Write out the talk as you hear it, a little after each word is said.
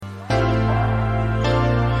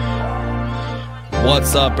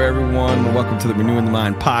What's up, everyone? Welcome to the Renewing the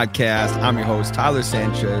Mind podcast. I'm your host, Tyler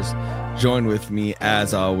Sanchez. Join with me,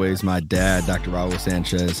 as always, my dad, Dr. Raul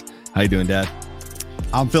Sanchez. How you doing, Dad?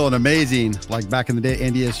 I'm feeling amazing. Like back in the day,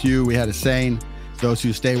 NDSU, we had a saying, those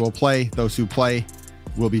who stay will play. Those who play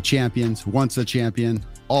will be champions. Once a champion,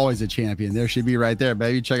 always a champion. There should be right there,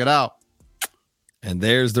 baby. Check it out. And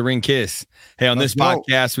there's the ring kiss. Hey, on this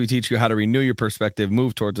podcast, we teach you how to renew your perspective,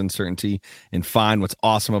 move towards uncertainty, and find what's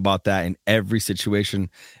awesome about that in every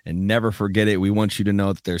situation. And never forget it. We want you to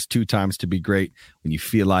know that there's 2 times to be great: when you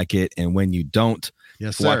feel like it and when you don't.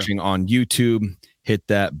 Yes, sir. Watching on YouTube, hit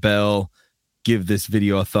that bell, give this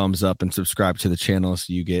video a thumbs up, and subscribe to the channel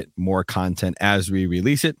so you get more content as we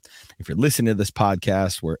release it. If you're listening to this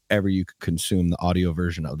podcast, wherever you consume the audio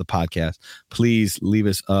version of the podcast, please leave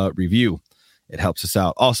us a review. It helps us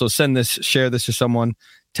out. Also, share this to someone,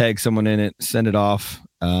 tag someone in it, send it off.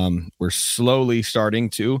 We're slowly starting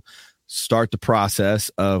to start the process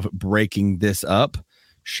of breaking this up.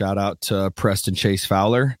 Shout out to Preston Chase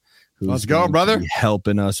Fowler, who's brother,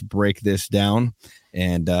 helping us break this down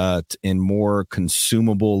and in more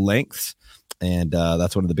consumable lengths. And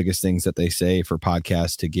that's one of the biggest things that they say for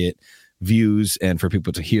podcasts to get views and for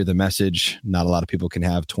people to hear the message. Not a lot of people can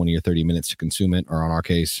have 20 or 30 minutes to consume it, or on our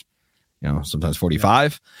case, sometimes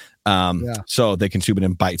 45. So they consume it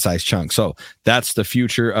in bite-sized chunks. So that's the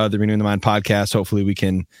future of the Renewing the Mind podcast. Hopefully we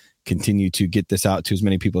can continue to get this out to as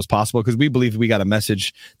many people as possible, because we believe we got a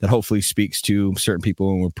message that hopefully speaks to certain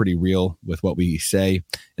people, and we're pretty real with what we say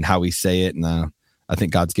and how we say it. And I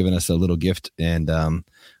think God's given us a little gift, and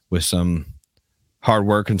with some hard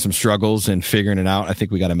work and some struggles and figuring it out, I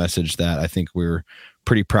think we got a message that I think we're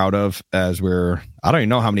pretty proud of, as I don't even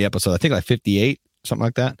know how many episodes. I think like 58. Something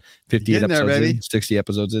like that. 58 episodes in, 60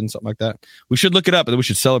 episodes in, something like that. We should look it up, and we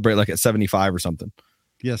should celebrate like at 75 or something.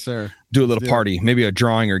 Yes, sir. Do a little party, maybe a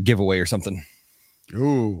drawing or giveaway or something.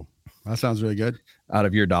 Ooh, that sounds really good. Out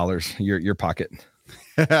of your dollars, your pocket.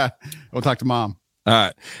 We'll talk to Mom. All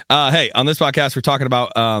right. Hey, on this podcast, we're talking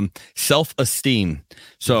about self-esteem.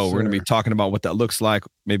 So we're going to be talking about what that looks like,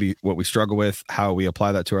 maybe what we struggle with, how we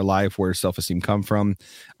apply that to our life, where self-esteem come from.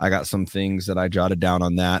 I got some things that I jotted down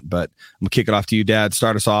on that, but I'm going to kick it off to you, Dad.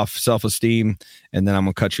 Start us off, self-esteem, and then I'm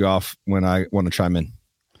going to cut you off when I want to chime in.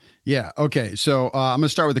 Yeah. Okay. So I'm going to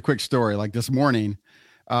start with a quick story. Like this morning,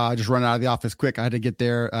 just running out of the office quick. I had to get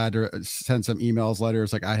there. I had to send some emails,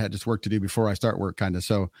 letters. Like I had just work to do before I start work, kind of.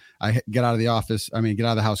 So I get out of the office. Get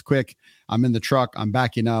out of the house quick. I'm in the truck. I'm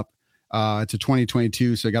backing up. It's a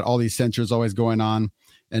 2022. So I got all these sensors always going on.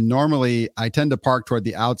 And normally I tend to park toward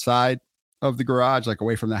the outside of the garage, like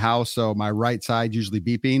away from the house. So my right side usually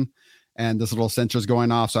beeping, and this little sensor's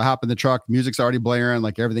going off. So I hop in the truck. Music's already blaring.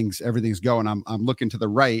 Like everything's going. I'm looking to the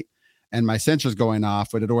right, and my sensor's going off,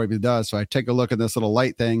 but it already does. So I take a look at this little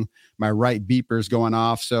light thing. My right beeper's going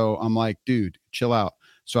off. So I'm like, dude, chill out.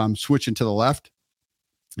 So I'm switching to the left,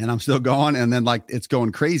 and I'm still going. And then like, it's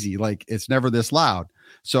going crazy. Like it's never this loud.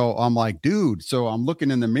 So I'm like, dude. So I'm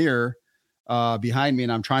looking in the mirror behind me,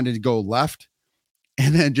 and I'm trying to go left.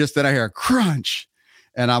 And then I hear a crunch,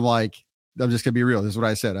 and I'm like, I'm just gonna be real. This is what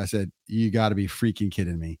I said. I said, you got to be freaking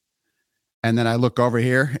kidding me. And then I look over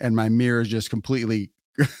here, and my mirror is just completely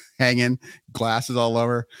hanging, glasses all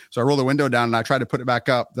over. So I roll the window down, and I try to put it back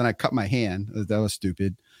up. Then I cut my hand. That was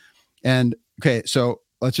stupid. And okay, so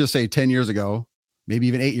let's just say 10 years ago, maybe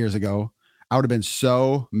even 8 years ago, I would have been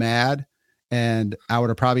so mad, and I would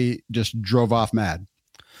have probably just drove off mad.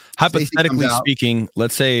 Hypothetically speaking,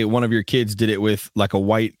 let's say one of your kids did it with like a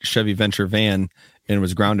white Chevy Venture van and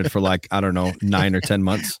was grounded for like, I don't know, 9 or 10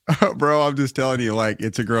 months. Bro, I'm just telling you, like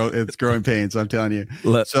it's growing pains. I'm telling you.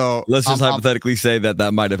 Let's just hypothetically say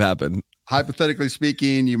that might have happened. Hypothetically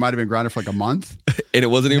speaking, you might have been grounded for like a month. And it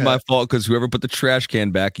wasn't even my fault, because whoever put the trash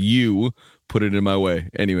can back, you put it in my way.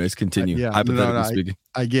 Anyways, continue. Hypothetically speaking.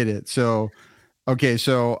 I get it. So okay,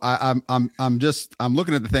 so I'm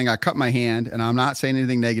looking at the thing. I cut my hand, and I'm not saying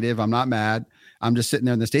anything negative. I'm not mad. I'm just sitting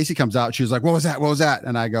there, and then Stacy comes out. She was like, what was that? What was that?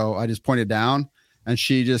 And I just pointed down, and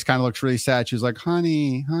she just kind of looks really sad. She was like,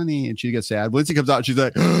 honey. And she gets sad. Lindsay comes out. And she's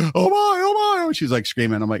like, oh my. She's like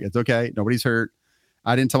screaming. I'm like, it's okay. Nobody's hurt.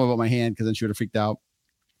 I didn't tell her about my hand, because then she would have freaked out.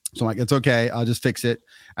 So I'm like, it's okay. I'll just fix it.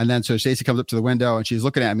 And then so Stacy comes up to the window, and she's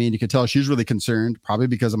looking at me, and you can tell she's really concerned, probably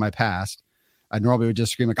because of my past. I normally would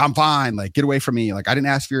just scream like, I'm fine. Like, get away from me. Like, I didn't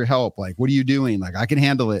ask for your help. Like, what are you doing? Like, I can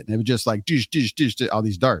handle it. And it was just like, all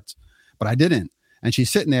these darts, but I didn't. And she's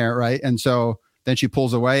sitting there. Right. And so then she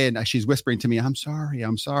pulls away, and she's whispering to me, I'm sorry.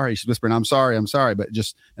 She's whispering, I'm sorry. But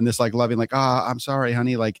just in this like loving, like, I'm sorry,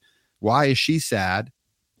 honey. Like, why is she sad?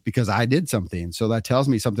 Because I did something. So that tells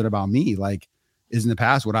me something about me. Like, is in the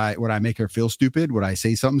past. Would I make her feel stupid? Would I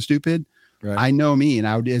say something stupid? Right. I know me, and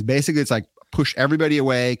I would. It's like push everybody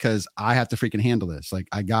away because I have to freaking handle this. Like,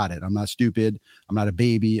 I got it. I'm not stupid. I'm not a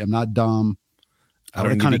baby. I'm not dumb. I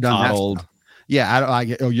don't need to be coddled. Yeah,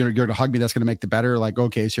 you're going to hug me. That's going to make the better. Like,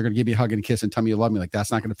 okay, so you're going to give me a hug and a kiss and tell me you love me. Like,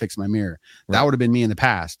 that's not going to fix my mirror. Right. That would have been me in the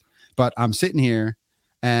past. But I'm sitting here,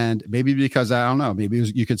 and maybe because I don't know, maybe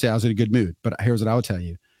you could say I was in a good mood. But here's what I would tell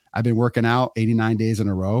you: I've been working out 89 days in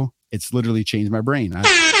a row. It's literally changed my brain.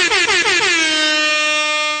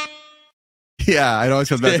 Yeah, it always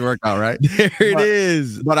comes back to workout, right? There it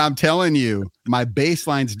is. But I'm telling you, my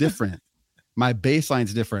baseline's different.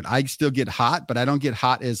 I still get hot, but I don't get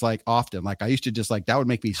hot as like often. Like I used to just like, that would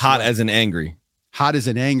make me hot as an angry. Hot as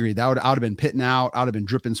an angry. I would have been pitting out. I would have been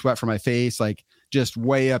dripping sweat from my face, like just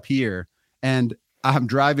way up here. And I'm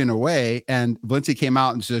driving away, and Lindsay came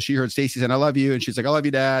out, and so she heard Stacy saying, "I love you." And she's like, "I love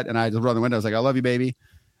you, Dad." And I just rolled the window. I was like, "I love you, baby."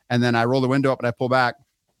 And then I roll the window up and I pull back.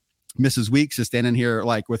 Mrs. Weeks is standing here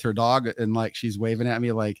like with her dog, and like she's waving at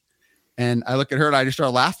me, like, and I look at her and I just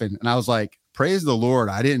started laughing. And I was like, praise the Lord,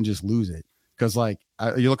 I didn't just lose it. Cause like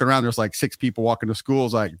you're looking around, there's like 6 people walking to school.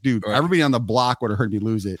 It's like, dude, everybody on the block would have heard me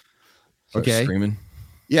lose it. Okay. Screaming.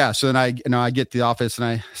 Yeah. So then I get to the office and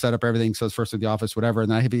I set up everything. So it's first at the office, whatever.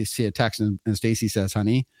 And then I see a text, and Stacy says,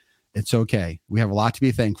 "Honey, it's okay. We have a lot to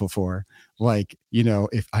be thankful for. Like,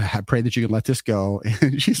 if I pray that you can let this go."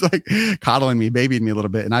 And she's like coddling me, babying me a little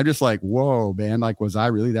bit. And I'm just like, whoa, man, like, was I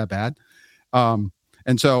really that bad? And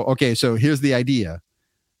so, okay. So here's the idea.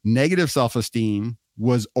 Negative self-esteem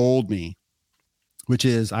was old me, which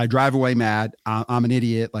is I drive away mad. I'm an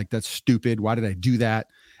idiot. Like, that's stupid. Why did I do that?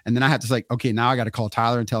 And then I have to say, okay, now I got to call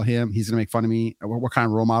Tyler and tell him he's going to make fun of me. What kind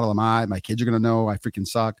of role model am I? My kids are going to know I freaking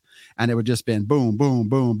suck. And it would just been boom, boom,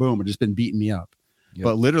 boom, boom. It just been beating me up. Yep.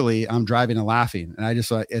 But literally I'm driving and laughing. And I just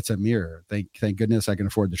like, it's a mirror. Thank goodness I can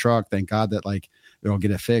afford the truck. Thank God that like they'll get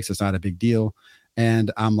it fixed. It's not a big deal. And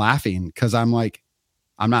I'm laughing because I'm like,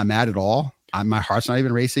 I'm not mad at all. My heart's not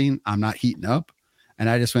even racing. I'm not heating up. And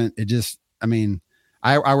I just went,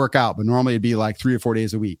 I work out, but normally it'd be like 3 or 4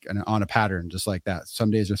 days a week and on a pattern, just like that. Some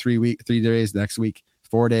days are 3 days, next week,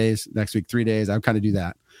 4 days, next week, 3 days. I would kind of do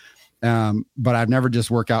that. But I've never just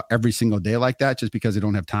work out every single day like that just because I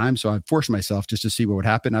don't have time. So I forced myself just to see what would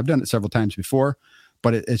happen. I've done it several times before,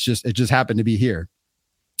 but it just happened to be here.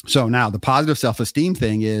 So now the positive self-esteem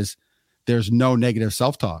thing is there's no negative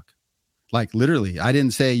self-talk. Like literally, I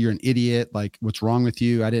didn't say you're an idiot. Like, what's wrong with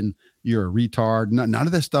you? You're a retard. None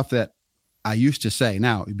of the stuff that I used to say.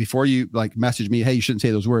 Now, before you like message me, hey, you shouldn't say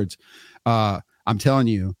those words. I'm telling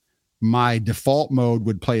you, my default mode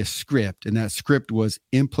would play a script, and that script was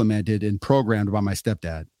implemented and programmed by my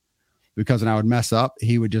stepdad, because when I would mess up,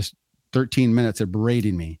 he would just 13 minutes of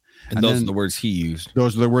berating me. And those are the words he used.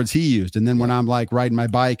 Those are the words he used. And then when I'm like riding my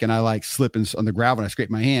bike and I like slip on the gravel and I scrape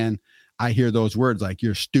my hand, I hear those words like,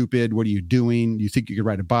 "You're stupid. What are you doing? You think you could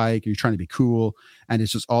ride a bike? You're trying to be cool." And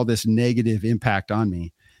it's just all this negative impact on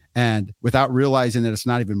me. And without realizing that it's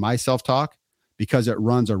not even my self-talk, because it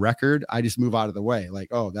runs a record, I just move out of the way. Like,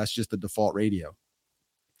 oh, that's just the default radio.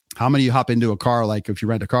 How many of you hop into a car, like if you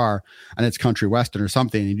rent a car and it's country western or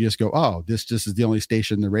something, and you just go, "Oh, this just is the only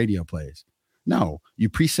station the radio plays"? No, you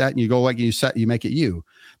preset and you go like you make it you.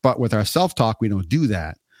 But with our self-talk, we don't do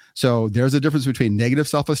that. So there's a difference between negative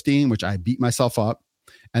self-esteem, which I beat myself up,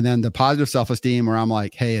 and then the positive self-esteem where I'm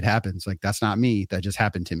like, hey, it happens. Like, that's not me. That just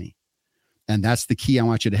happened to me. And that's the key I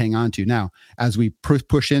want you to hang on to. Now, as we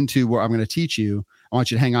push into what I'm going to teach you, I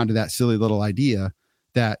want you to hang on to that silly little idea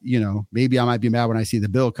that, maybe I might be mad when I see the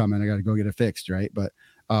bill coming. I got to go get it fixed. Right. But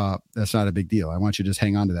that's not a big deal. I want you to just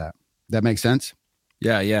hang on to that. That makes sense?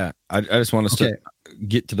 Yeah. Yeah. I just want to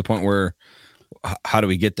get to the point where, how do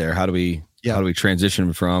we get there? How do we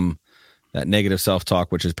transition from that negative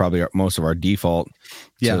self-talk, which is probably most of our default,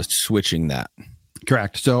 to switching that?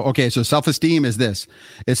 Correct. So self-esteem is this.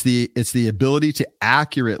 It's the ability to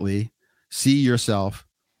accurately see yourself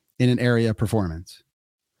in an area of performance.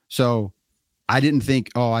 So I didn't think,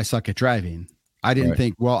 oh, I suck at driving. I didn't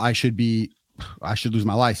think, well, I should lose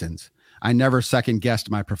my license. I never second guessed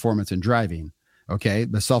my performance in driving. Okay.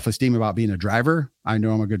 The self-esteem about being a driver, I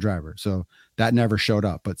know I'm a good driver. So that never showed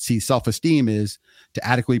up. But see, self-esteem is to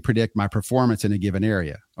adequately predict my performance in a given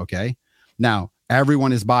area. Okay. Now,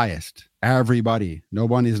 everyone is biased. Everybody. No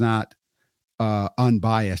one is not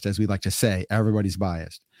unbiased, as we like to say. Everybody's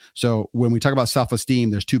biased. So when we talk about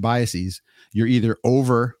self-esteem, there's 2 biases. You're either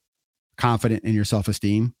over confident in your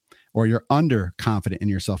self-esteem or you're under confident in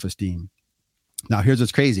your self-esteem. Now, here's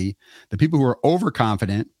what's crazy. The people who are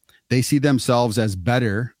overconfident, they see themselves as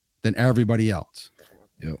better than everybody else.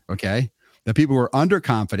 Yep. Okay. The people who are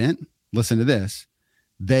underconfident, listen to this,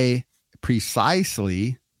 they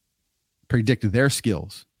precisely predict their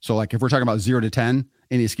skills. So like if we're talking about 0 to 10,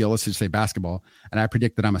 any skill, let's just say basketball, and I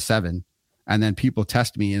predict that I'm a 7, and then people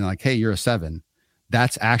test me and like, hey, you're a 7.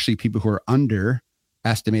 That's actually people who are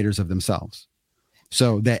underestimators of themselves.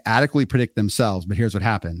 So they adequately predict themselves, but here's what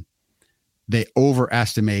happened. They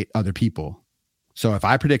overestimate other people. So if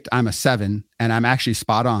I predict I'm a 7 and I'm actually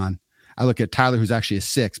spot on, I look at Tyler, who's actually a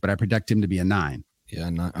 6, but I predict him to be a 9. Yeah.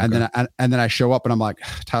 Okay. And then I show up and I'm like,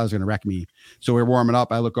 Tyler's going to wreck me. So we're warming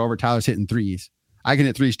up. I look over, Tyler's hitting threes. I can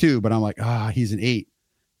hit threes too, but I'm like, he's an 8.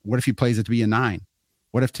 What if he plays it to be a 9?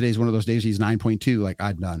 What if today's one of those days he's 9.2? Like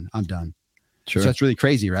I'm done. Sure. So that's really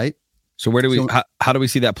crazy, right? So how do we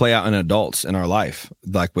see that play out in adults in our life,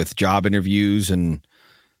 like with job interviews and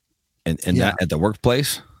that at the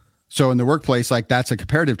workplace? So in the workplace, like that's a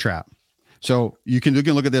comparative trap. So you can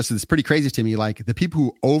look at this. It's pretty crazy to me. Like the people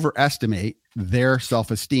who overestimate their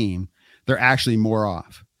self-esteem, they're actually more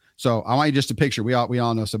off. So I want you just to picture, we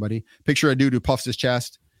all know somebody. Picture a dude who puffs his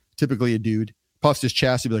chest, typically a dude, puffs his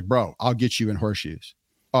chest. He'd be like, bro, I'll get you in horseshoes.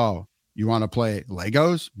 Oh, you want to play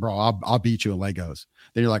Legos? Bro, I'll beat you in Legos.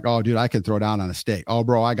 Then you're like, oh, dude, I can throw down on a steak. Oh,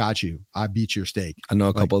 bro, I got you. I beat your steak. I know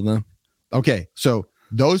a couple of them. Okay. So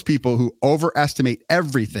those people who overestimate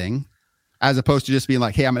everything, as opposed to just being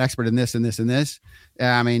like, hey, I'm an expert in this and this and this.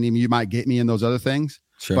 I mean, you might get me in those other things.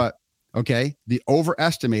 Sure. But okay, the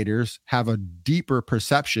overestimators have a deeper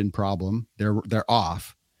perception problem. They're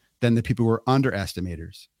off than the people who are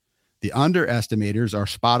underestimators. The underestimators are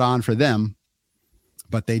spot on for them,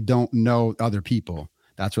 but they don't know other people.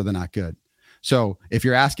 That's where they're not good. So if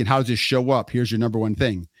you're asking, how does this show up? Here's your number one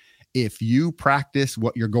thing. If you practice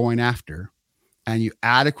what you're going after and you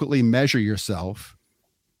adequately measure yourself,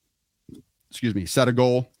 set a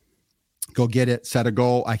goal, go get it, set a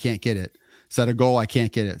goal, I can't get it. Set a goal, I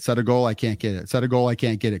can't get it. Set a goal, I can't get it. Set a goal, I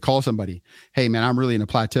can't get it. Call somebody. Hey, man, I'm really in a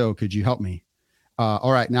plateau. Could you help me?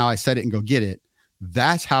 All right, now I set it and go get it.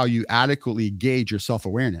 That's how you adequately gauge your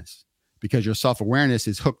self-awareness, because your self-awareness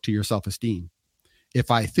is hooked to your self-esteem.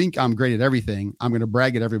 If I think I'm great at everything, I'm going to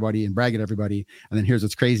brag at everybody. And then here's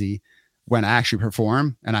what's crazy. When I actually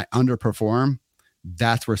perform and I underperform,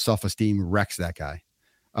 that's where self-esteem wrecks that guy.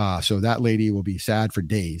 So that lady will be sad for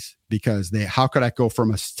days because how could I go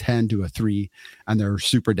from a 10 to a 3 and they're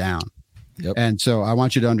super down? Yep. And so I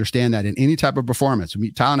want you to understand that in any type of performance,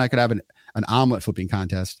 Tyler and I could have an omelet flipping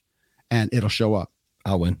contest and it'll show up.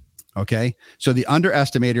 I'll win. Okay. So the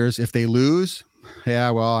underestimators, if they lose, yeah,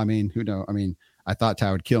 well, I mean, who knows? I mean, I thought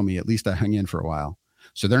Ty would kill me. At least I hung in for a while.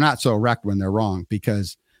 So they're not so wrecked when they're wrong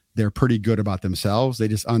because they're pretty good about themselves. They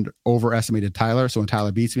just overestimated Tyler. So when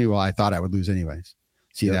Tyler beats me, well, I thought I would lose anyways.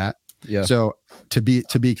 See that? Yeah. So to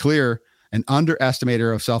be clear, an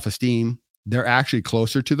underestimator of self-esteem, they're actually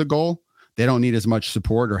closer to the goal. They don't need as much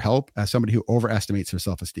support or help as somebody who overestimates their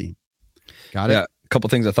self-esteem. Got it? Yeah. A couple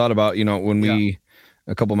things I thought about, when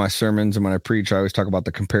a couple of my sermons and when I preach, I always talk about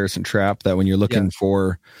the comparison trap, that when you're looking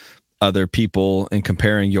for other people and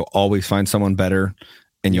comparing, you'll always find someone better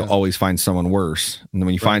and you'll always find someone worse. And then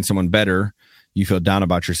when you find someone better, you feel down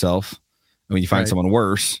about yourself. And when you find someone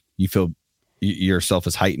worse, you feel yourself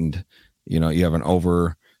is heightened. You have an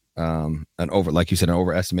like you said, an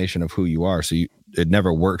overestimation of who you are. So it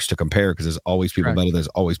never works to compare because there's always people better. There's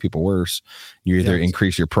always people worse. You either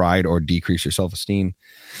increase your pride or decrease your self-esteem.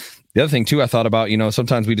 The other thing too, I thought about,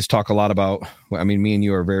 sometimes we just talk a lot about, me and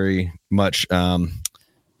you are very much,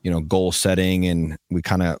 goal setting, and we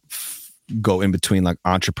kind of go in between like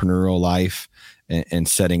entrepreneurial life and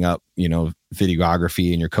setting up,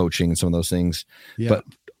 videography and your coaching and some of those things. Yeah. But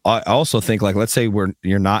I also think, like, let's say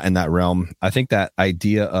you're not in that realm. I think that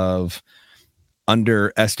idea of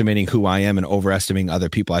underestimating who I am and overestimating other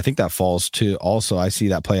people, I think that falls to also, I see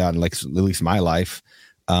that play out in, like, at least my life.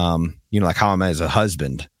 Like how I'm as a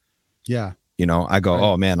husband. Yeah. I go,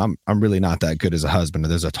 oh man, I'm really not that good as a husband.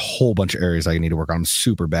 There's a whole bunch of areas I need to work on. I'm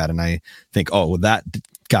super bad. And I think, oh, well, that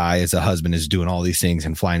guy as a husband is doing all these things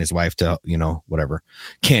and flying his wife to, whatever,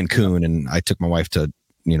 Cancun. And I took my wife to,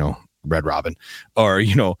 Red Robin, or,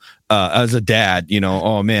 as a dad,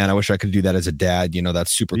 oh man, I wish I could do that as a dad.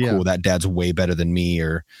 That's super cool. That dad's way better than me,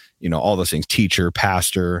 or, all those things, teacher,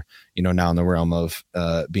 pastor, now in the realm of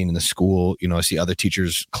being in the school, I see other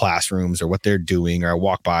teachers' classrooms or what they're doing, or I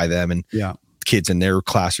walk by them and kids in their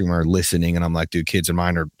classroom are listening. And I'm like, dude, kids of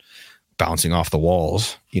mine are bouncing off the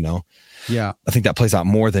walls, Yeah. I think that plays out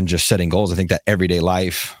more than just setting goals. I think that everyday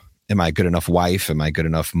life, am I a good enough wife? Am I a good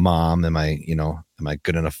enough mom? Am I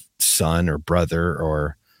good enough son or brother?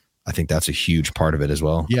 Or I think that's a huge part of it as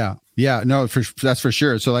well. Yeah. Yeah. No, that's for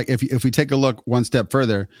sure. So like, if we take a look one step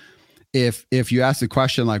further, if you ask the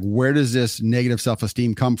question, like, where does this negative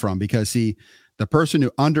self-esteem come from? Because see, The person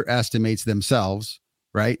who underestimates themselves,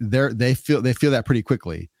 right? They feel that pretty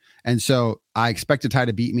quickly. And so I expected Ty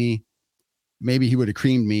to beat me. Maybe he would have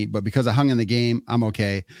creamed me, but because I hung in the game, I'm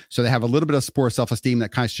okay. So they have a little bit of poor self-esteem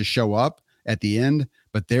that kind of just show up at the end,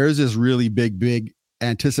 but there's this really big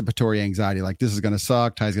anticipatory anxiety. Like, this is going to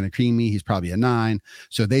suck. Ty's going to cream me. He's probably a 9.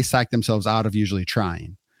 So they psych themselves out of usually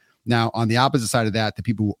trying. Now, on the opposite side of that, the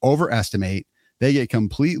people who overestimate, they get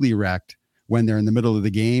completely wrecked when they're in the middle of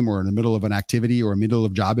the game or in the middle of an activity or middle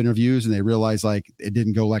of job interviews, and they realize like it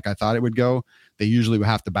didn't go like I thought it would go. They usually will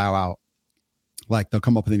have to bow out. Like, they'll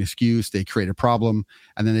come up with an excuse, they create a problem,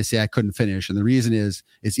 and then they say, I couldn't finish. And the reason is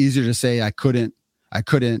it's easier to say I couldn't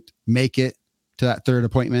make it to that third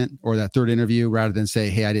appointment or that third interview rather than say,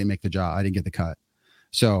 hey, I didn't make the job. I didn't get the cut.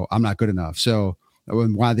 So I'm not good enough. So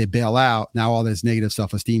why they bail out, now all this negative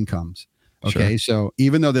self-esteem comes. Okay. Sure. So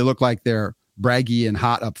even though they look like they're braggy and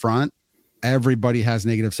hot up front, everybody has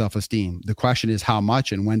negative self-esteem. The question is how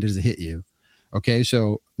much and when does it hit you? Okay.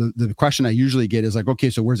 So the question I usually get is like, okay,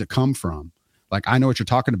 so where's it come from? Like, I know what you're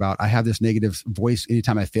talking about. I have this negative voice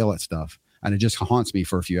anytime I fail at stuff, and it just haunts me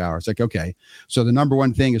for a few hours. Like, okay, so the number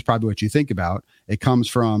one thing is probably what you think about. It comes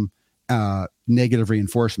from negative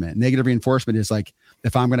reinforcement. Negative reinforcement is like,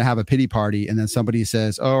 if I'm going to have a pity party and then somebody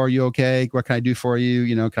says, oh, are you okay? What can I do for you?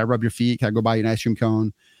 You know, can I rub your feet? Can I go buy you an ice cream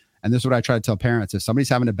cone? And this is what I try to tell parents. If somebody's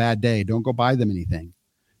having a bad day, don't go buy them anything.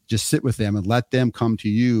 Just sit with them and let them come to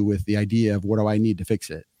you with the idea of what do I need to fix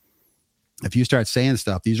it? If you start saying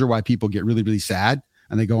stuff, these are why people get really, really sad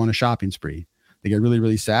and they go on a shopping spree. They get really,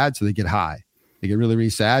 really sad, so they get high. They get really, really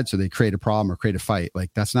sad, so they create a problem or create a fight. Like,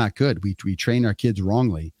 that's not good. We train our kids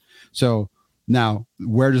wrongly. So now,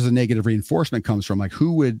 where does the negative reinforcement comes from? Like,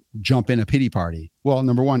 who would jump in a pity party? Well,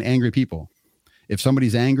 number one, angry people. If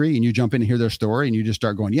somebody's angry and you jump in and hear their story and you just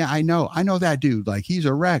start going, yeah, I know that dude. Like, he's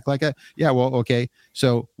a wreck. Yeah, well, okay.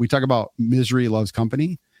 So we talk about misery loves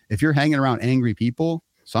company. If you're hanging around angry people,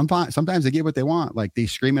 sometimes they get what they want. Like, they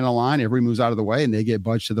scream in a line, everybody moves out of the way, and they get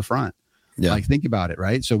budged to the front. Yeah. Like, think about it,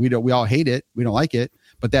 right? So we all hate it. We don't like it.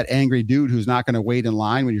 But that angry dude who's not going to wait in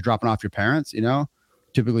line when you're dropping off your parents, you know,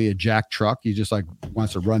 typically a jack truck, he just like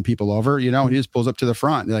wants to run people over, you know, and he just pulls up to the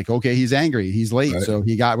front. They're like, okay, he's angry. He's late. Right. So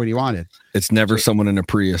he got what he wanted. It's never someone in a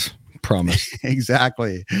Prius. Promise.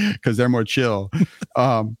 Exactly. Because they're more chill.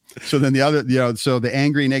 So then the other, so the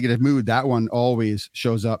angry negative mood, that one always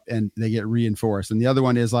shows up and they get reinforced. And the other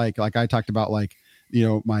one is like I talked about, like,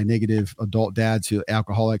 my negative adult dads who are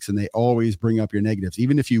alcoholics, and they always bring up your negatives.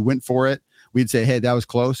 Even if you went for it, we'd say, hey, that was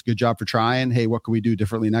close. Good job for trying. Hey, what can we do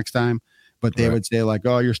differently next time? But they would say like,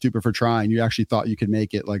 oh, you're stupid for trying. You actually thought you could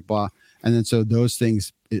make it, like, blah. And then so those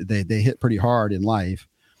things, they hit pretty hard in life.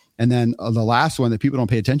 And then the last one that people don't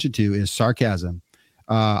pay attention to is sarcasm.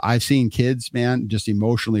 I've seen kids, man, just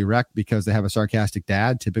emotionally wrecked because they have a sarcastic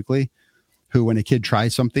dad, typically, who, when a kid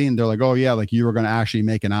tries something, they're like, oh yeah, like, you were going to actually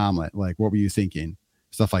make an omelet. Like, what were you thinking?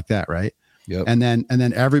 Stuff like that. Right. Yep. And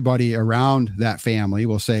then everybody around that family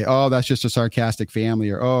will say, oh, that's just a sarcastic family,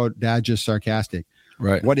 or, oh, dad's just sarcastic.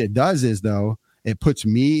 Right. What it does is, though, it puts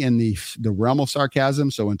me in the realm of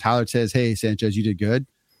sarcasm. So when Tyler says, hey, Sanchez, you did good,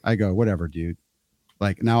 I go, whatever, dude.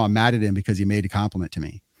 Like, now I'm mad at him because he made a compliment to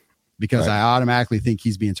me, because I automatically think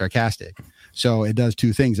he's being sarcastic. So it does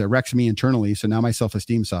two things. It wrecks me internally. So now my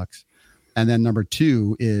self-esteem sucks. And then number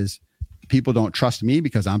two is people don't trust me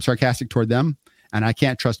because I'm sarcastic toward them. And I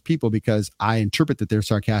can't trust people because I interpret that they're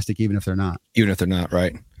sarcastic, even if they're not. Even if they're not,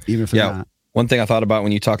 right? Even if they're not. One thing I thought about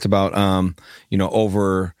when you talked about,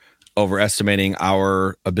 overestimating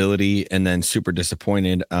our ability and then super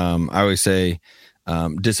disappointed. I always say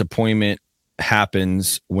disappointment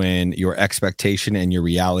happens when your expectation and your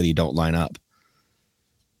reality don't line up.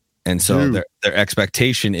 And so their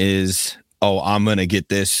expectation is, oh, I'm going to get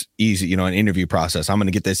this easy, an interview process. I'm going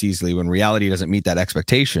to get this easily. When reality doesn't meet that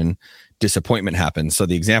expectation, disappointment happens. So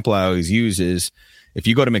the example I always use is, if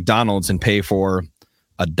you go to McDonald's and pay for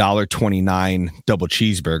 $1.29 double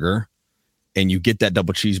cheeseburger and you get that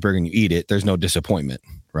double cheeseburger and you eat it, there's no disappointment,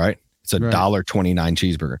 right? It's $1.29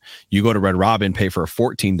 cheeseburger. You go to Red Robin, pay for a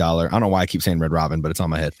 $14. I don't know why I keep saying Red Robin, but it's on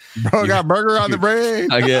my head. Bro, got burger on the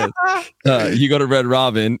brain. I get. You go to Red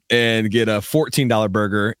Robin and get a $14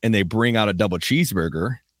 burger, and they bring out a double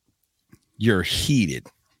cheeseburger. You're heated.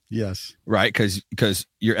 Yes. Right? Because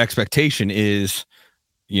your expectation is,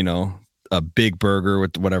 a big burger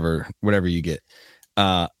with whatever you get.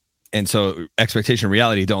 And so expectation and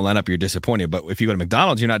reality don't line up. You're disappointed. But if you go to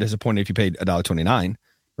McDonald's, you're not disappointed if you paid $1.29,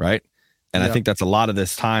 right? And I think that's a lot of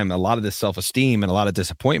this time, a lot of this self-esteem and a lot of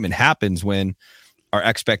disappointment happens when our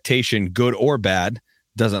expectation, good or bad,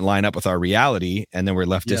 doesn't line up with our reality. And then we're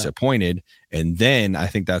left disappointed. And then I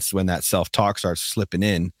think that's when that self-talk starts slipping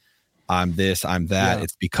in. I'm this, I'm that. Yeah.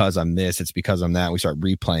 It's because I'm this. It's because I'm that. We start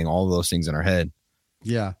replaying all of those things in our head.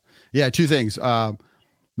 Yeah. Yeah. Two things.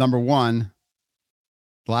 Number one,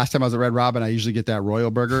 the last time I was at Red Robin, I usually get that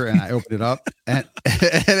Royal Burger, and I open it up, and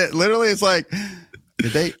it literally is like,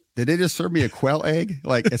 did they just serve me a quail egg?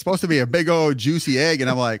 Like, it's supposed to be a big old juicy egg, and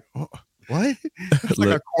I'm like, what? It's like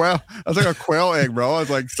a quail. That's like a quail egg, bro. I was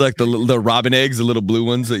like, it's like the robin eggs, the little blue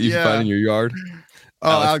ones that you can find in your yard.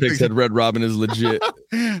 Alex Pick said Red Robin is legit.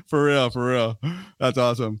 For real. That's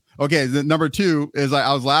awesome. Okay, the number two is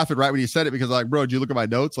I was laughing right when you said it, because like, bro, did you look at my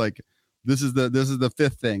notes? Like, this is the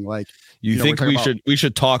fifth thing. Like, you think we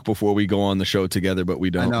should talk before we go on the show together, but we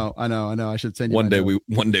don't. I know. I should send you one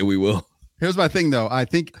day we will. Here's my thing though. I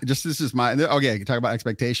think this is my, okay, I can talk about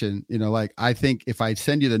expectation. Like, I think if I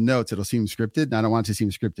send you the notes, it'll seem scripted, and I don't want it to seem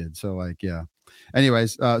scripted. So like, yeah.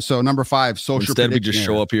 Anyways, so number 5, social. Instead, we just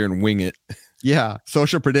show up here and wing it. Yeah,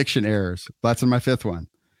 social prediction errors. That's in my 5th one.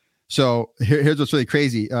 So here's what's really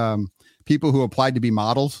crazy. People who applied to be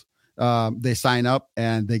models, they sign up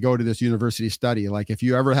and they go to this university study. Like, if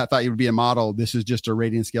you ever thought you would be a model, this is just a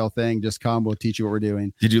rating scale thing. Just come, we'll teach you what we're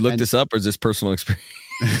doing. Did you look this up, or is this personal experience?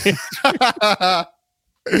 Yeah,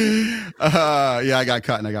 I got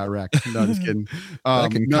cut and I got wrecked. No, just kidding.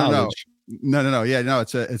 No. Yeah, no,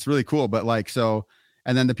 it's really cool. But like, so,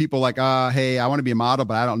 and then the people like, hey, I want to be a model,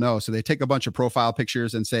 but I don't know. So they take a bunch of profile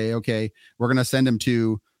pictures and say, okay, we're going to send them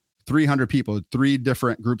to 300 people, 3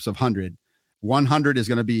 different groups of 100. 100 is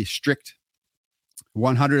going to be strict.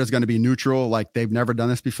 100 is going to be neutral, like they've never done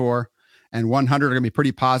this before. And 100 are going to be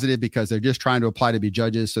pretty positive because they're just trying to apply to be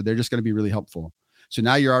judges. So they're just going to be really helpful. So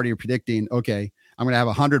now you're already predicting, okay, I'm going to have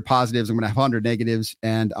 100 positives, I'm going to have 100 negatives,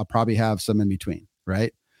 and I'll probably have some in between,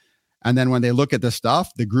 right? And then when they look at the stuff,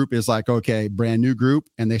 the group is like, okay, brand new group,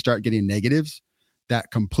 and they start getting negatives. That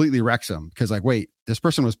completely wrecks them, because like, wait, this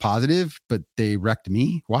person was positive, but they wrecked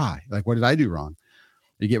me. Why? Like, what did I do wrong?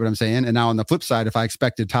 You get what I'm saying? And now on the flip side, if I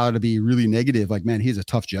expected Tyler to be really negative, like, man, he's a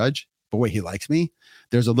tough judge, but wait, he likes me.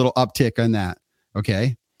 There's a little uptick on that.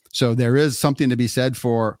 Okay. So there is something to be said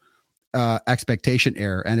for expectation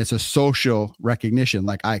error, and it's a social recognition.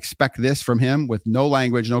 Like, I expect this from him with no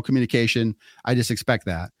language, no communication. I just expect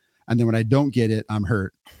that. And then when I don't get it, I'm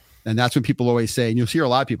hurt. And that's when people always say, and you'll hear a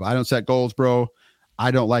lot of people, I don't set goals, bro.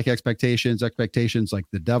 I don't like expectations. Expectations like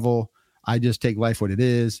the devil. I just take life what it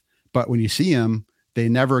is. But when you see them, they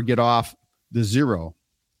never get off the 0.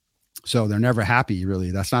 So they're never happy,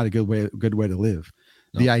 really. That's not a good way to live.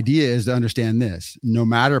 No. The idea is to understand this: no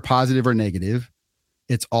matter positive or negative,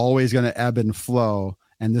 it's always going to ebb and flow.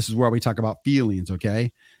 And this is where we talk about feelings.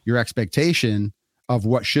 Okay. Your expectation of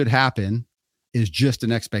what should happen is just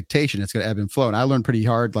an expectation. It's going to ebb and flow. And I learned pretty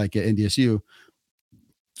hard, like at NDSU,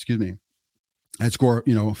 I'd score,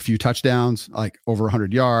 a few touchdowns, like over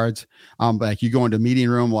 100 yards. Like, you go into a meeting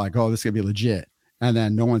room, like, oh, this is going to be legit. And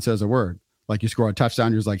then no one says a word. Like, you score a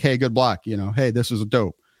touchdown, you're just like, hey, good block. Hey, this was a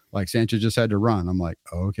dope. Like, Sanchez just had to run. I'm like,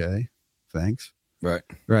 okay, thanks.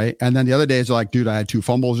 Right. And then the other days are like, dude, I had 2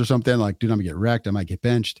 fumbles or something. Like, dude, I'm gonna get wrecked. I might get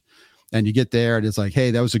benched. And you get there and it's like,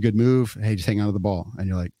 hey, that was a good move. Hey, just hang on to the ball. And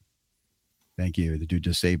you're like, thank you. The dude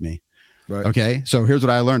just saved me. Right. Okay. So here's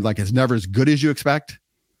what I learned. Like, it's never as good as you expect,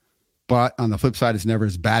 but on the flip side, it's never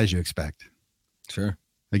as bad as you expect. Sure.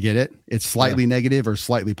 I get it. It's slightly negative or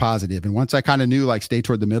slightly positive. And once I kind of knew, like, stay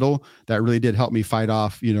toward the middle, that really did help me fight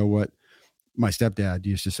off, what my stepdad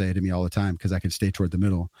used to say to me all the time, because I could stay toward the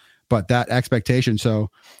middle. But that expectation, so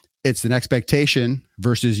it's an expectation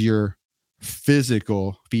versus your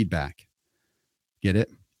physical feedback. Get it?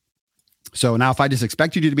 So now if I just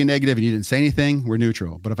expect you to be negative and you didn't say anything, we're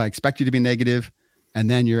neutral. But if I expect you to be negative and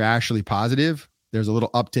then you're actually positive, there's a little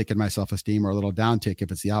uptick in my self-esteem, or a little downtick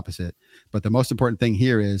if it's the opposite. But the most important thing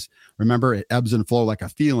here is, remember, it ebbs and flows like a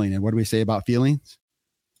feeling. And what do we say about feelings?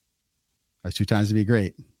 That's 2 times to be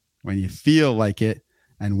great. When you feel like it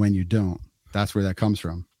and when you don't. That's where that comes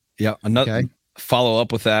from. Yeah. Another follow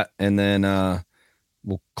up with that, and then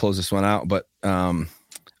we'll close this one out. But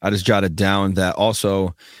I just jotted down that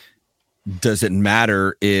also, does it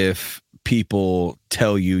matter if people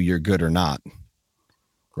tell you you're good or not?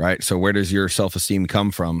 Right. So where does your self-esteem come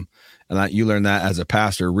from? And you learn that as a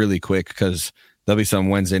pastor really quick, because there'll be some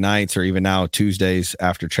Wednesday nights, or even now Tuesdays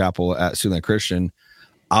after chapel at Siouxland Christian,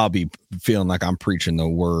 I'll be feeling like I'm preaching the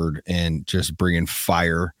word and just bringing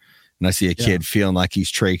fire. And I see a kid feeling like he's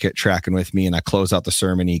tracking with me, and I close out the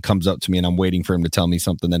sermon. He comes up to me and I'm waiting for him to tell me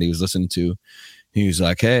something that he was listening to. He was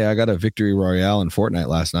like, hey, I got a victory royale in Fortnite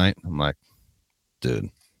last night. I'm like, dude,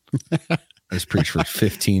 I just preached for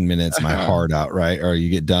 15 minutes, my heart out, right? Or you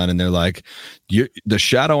get done and they're like, the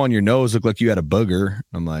shadow on your nose looked like you had a booger.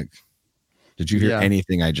 I'm like, Did you hear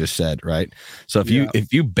anything I just said? Right. So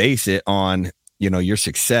if you base it on, your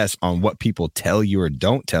success on what people tell you or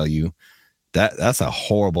don't tell you, that's a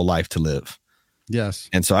horrible life to live. Yes.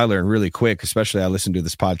 And so I learned really quick, especially I listened to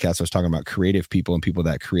this podcast. I was talking about creative people and people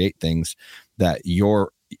that create things, that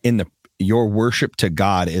your worship to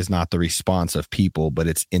God is not the response of people, but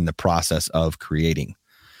it's in the process of creating.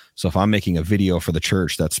 So if I'm making a video for the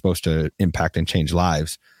church that's supposed to impact and change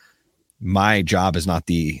lives, my job is not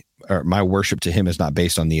my worship to him is not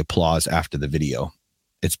based on the applause after the video.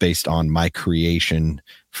 It's based on my creation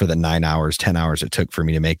for the 9 hours, 10 hours it took for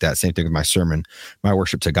me to make that. Same thing with my sermon. My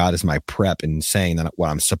worship to God is my prep and saying that what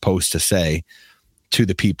I'm supposed to say to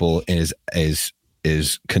the people is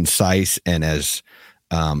concise and as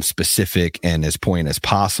specific and as point as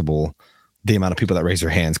possible. The amount of people that raise their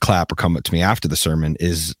hands, clap, or come up to me after the sermon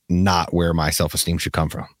is not where my self-esteem should come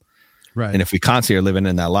from. Right. And if we constantly are living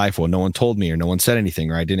in that life, well, no one told me or no one said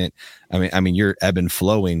anything, or I didn't. I mean, you're ebb and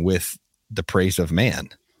flowing with the praise of man.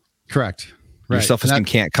 Correct. Right. Your self-esteem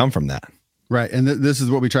can't come from that. Right. And this is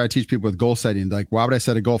what we try to teach people with goal setting. Like, why would I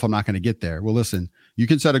set a goal if I'm not going to get there? Well, listen, you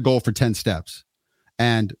can set a goal for 10 steps.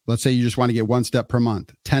 And let's say you just want to get 1 step per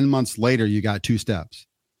month. 10 months later, you got 2 steps.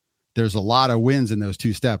 There's a lot of wins in those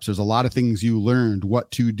 2 steps. There's a lot of things you learned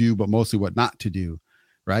what to do, but mostly what not to do.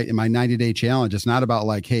 Right. In my 90-day challenge, it's not about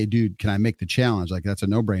like, hey, dude, can I make the challenge? Like, that's a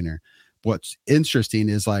no-brainer. What's interesting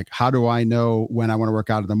is like, how do I know when I want to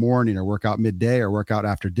work out in the morning or work out midday or work out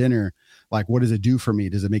after dinner? Like, what does it do for me?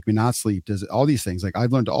 Does it make me not sleep? Does it, all these things? Like,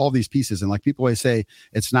 I've learned all these pieces. And like people always say,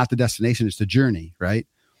 it's not the destination, it's the journey, right?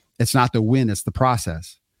 It's not the win, it's the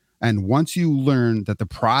process. And once you learn that the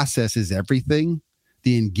process is everything,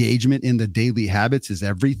 the engagement in the daily habits is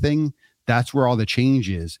everything, that's where all the change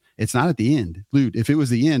is. It's not at the end. Dude, if it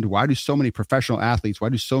was the end, why do so many professional athletes, why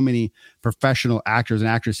do so many professional actors and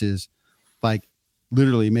actresses like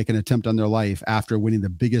literally make an attempt on their life after winning the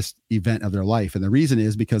biggest event of their life? And the reason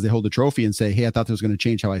is because they hold a trophy and say, hey, I thought this was going to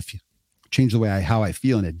change how I feel, change the way how I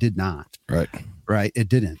feel. And it did not. Right. It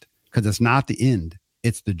didn't, because it's not the end.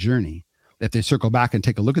 It's the journey. If they circle back and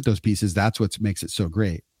take a look at those pieces, that's what makes it so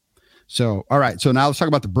great. So, all right. So now let's talk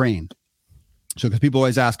about the brain. So, because people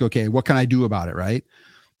always ask, okay, what can I do about it? Right.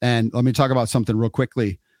 And let me talk about something real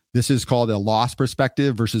quickly. This is called a loss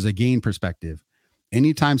perspective versus a gain perspective.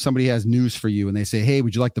 Anytime somebody has news for you and they say, hey,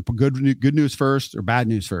 would you like the good news first or bad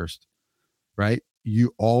news first? Right.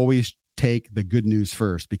 You always take the good news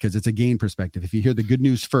first because it's a gain perspective. If you hear the good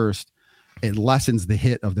news first, it lessens the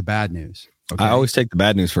hit of the bad news. Okay? I always take the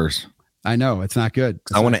bad news first. I know it's not good.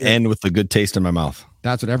 I want to end with the good taste in my mouth.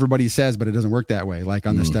 That's what everybody says, but it doesn't work that way. Like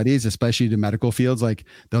on the studies, especially the medical fields, like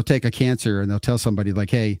they'll take a cancer and they'll tell somebody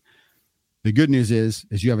like, hey, the good news is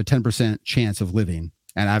you have a 10% chance of living.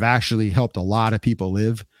 And I've actually helped a lot of people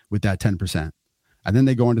live with that 10%. And then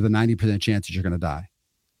they go into the 90% chance that you're going to die.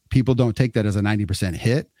 People don't take that as a 90%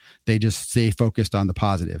 hit. They just stay focused on the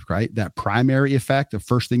positive, right? That primary effect, the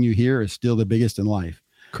first thing you hear is still the biggest in life.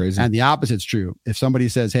 Crazy. And the opposite's true. If somebody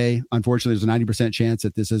says, hey, unfortunately, there's a 90% chance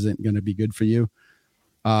that this isn't going to be good for you.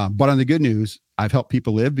 But on the good news, I've helped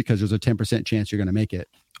people live because there's a 10% chance you're going to make it.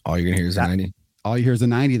 All you're going to hear is 90. All you hear is a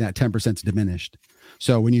 90, that 10% is diminished.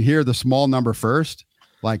 So when you hear the small number first,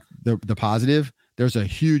 like the positive, there's a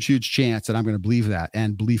huge, huge chance that I'm going to believe that.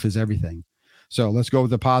 And belief is everything. So let's go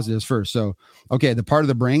with the positives first. So, okay, the part of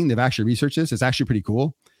the brain, they've actually researched this. It's actually pretty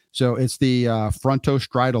cool. So it's the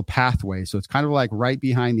frontostriatal pathway. So it's kind of like right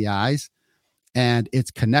behind the eyes, and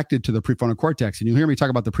it's connected to the prefrontal cortex. And you hear me talk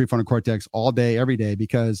about the prefrontal cortex all day, every day,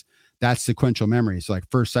 because that's sequential memory. So like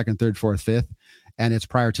first, second, third, fourth, fifth, and it's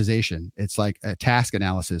prioritization. It's like a task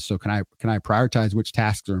analysis. So can I prioritize which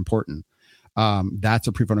tasks are important? That's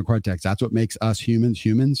a prefrontal cortex. That's what makes us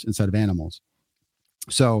humans instead of animals.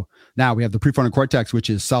 So now we have the prefrontal cortex, which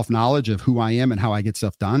is self-knowledge of who I am and how I get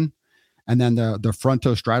stuff done. And then the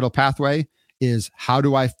frontostriatal pathway is how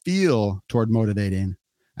do I feel toward motivating,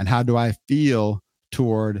 and how do I feel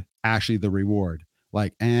toward actually the reward?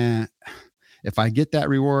 Like, if I get that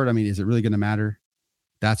reward, I mean, is it really going to matter?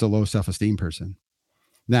 That's a low self-esteem person.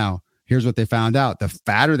 Now, here's what they found out. The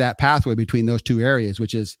fatter that pathway between those two areas,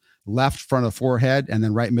 which is left front of forehead and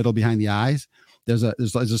then right middle behind the eyes, there's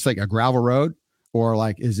just like a gravel road, or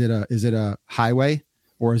like, is it a highway,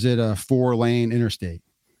 or is it a 4-lane interstate?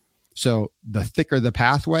 So the thicker the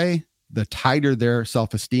pathway, the tighter their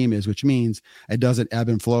self-esteem is, which means it doesn't ebb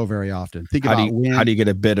and flow very often. How do you get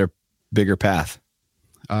a bigger path?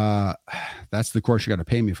 That's the course you got to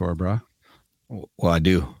pay me for, bro. Well, I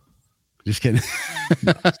do. Just kidding.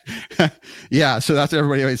 Yeah. So that's what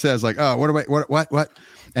everybody always says, like, oh, what?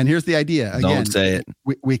 And here's the idea. Again, don't say it.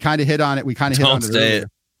 We kind of hit on it. We kind of hit on it earlier. It.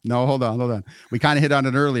 No, hold on. We kind of hit on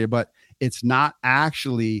it earlier, but it's not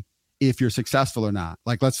actually if you're successful or not.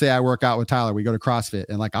 Like, let's say I work out with Tyler, we go to CrossFit,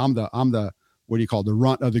 and like I'm the what do you call it, the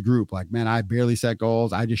runt of the group. Like, man, I barely set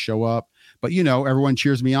goals. I just show up, but you know, everyone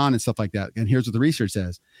cheers me on and stuff like that. And here's what the research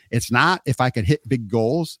says. It's not if I could hit big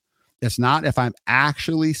goals. It's not if I'm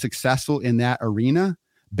actually successful in that arena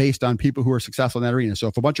based on people who are successful in that arena. So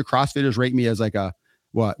if a bunch of CrossFitters rate me as like a,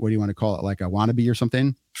 what do you want to call it? Like a wannabe or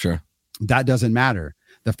something? Sure. That doesn't matter.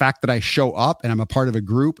 The fact that I show up and I'm a part of a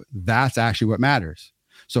group, that's actually what matters.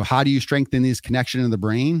 So how do you strengthen this connection in the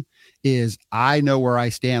brain is I know where I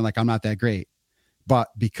stand. Like, I'm not that great, but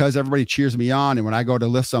because everybody cheers me on, and when I go to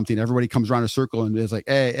lift something, everybody comes around a circle and is like,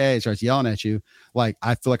 hey, starts yelling at you. Like,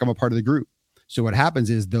 I feel like I'm a part of the group. So what happens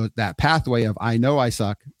is that pathway of, I know I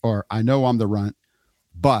suck, or I know I'm the runt,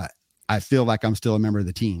 but I feel like I'm still a member of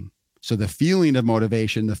the team. So the feeling of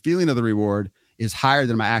motivation, the feeling of the reward is higher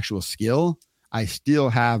than my actual skill. I still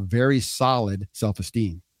have very solid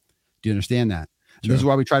self-esteem. Do you understand that? Sure. This is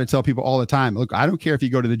why we try to tell people all the time, look, I don't care if you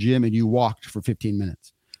go to the gym and you walked for 15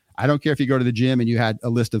 minutes. I don't care if you go to the gym and you had a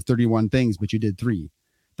list of 31 things, but you did 3.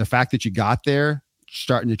 The fact that you got there,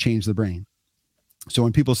 starting to change the brain. So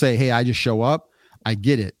when people say, hey, I just show up, I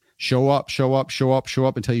get it. Show up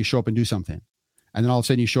until you show up and do something. And then all of a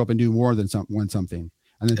sudden you show up and do more than something.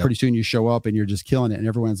 And then pretty soon you show up and you're just killing it. And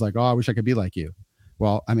everyone's like, oh, I wish I could be like you.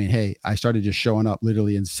 Well, I mean, hey, I started just showing up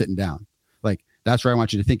literally and sitting down. Like, that's what I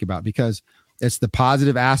want you to think about, because it's the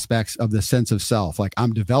positive aspects of the sense of self. Like,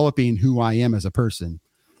 I'm developing who I am as a person.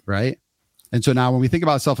 Right. And so now when we think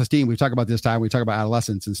about self-esteem, we talk about this time, we talk about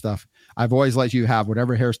adolescence and stuff. I've always let you have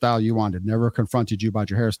whatever hairstyle you wanted, never confronted you about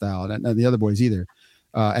your hairstyle, and the other boys either.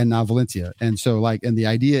 And now Valencia. And so and the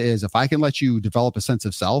idea is, if I can let you develop a sense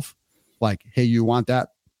of self, like, hey, you want that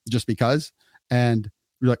just because, and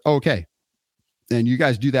you're like, oh, okay. And you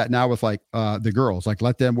guys do that now with like the girls, like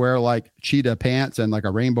let them wear like cheetah pants and like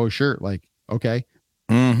a rainbow shirt. Like, okay.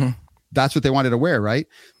 Mm-hmm. That's what they wanted to wear, right?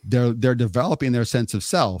 They're developing their sense of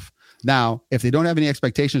self. Now, if they don't have any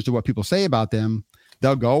expectations to what people say about them,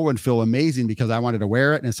 they'll go and feel amazing because I wanted to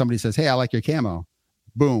wear it. And somebody says, hey, I like your camo.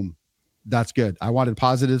 Boom. That's good. I wanted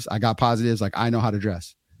positives. I got positives. Like, I know how to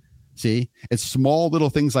dress. See, it's small little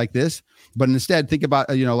things like this, but instead think about,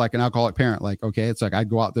 like an alcoholic parent, like, okay, it's like, I'd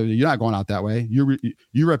go out there. You're not going out that way.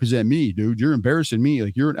 You represent me, dude. You're embarrassing me.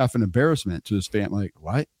 Like, you're an effing embarrassment to this family. Like,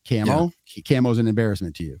 what? Camo? Yeah. Camo's an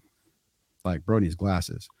embarrassment to you. Like, bro needs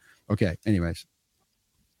glasses. Okay. Anyways.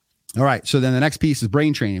 All right. So then the next piece is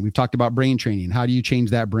brain training. We've talked about brain training. How do you change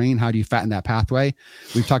that brain? How do you fatten that pathway?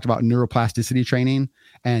 We've talked about neuroplasticity training,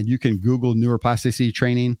 and you can Google neuroplasticity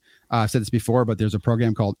training. I've said this before, but there's a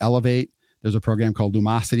program called Elevate. There's a program called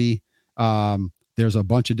Lumosity. There's a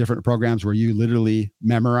bunch of different programs where you literally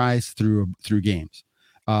memorize through games.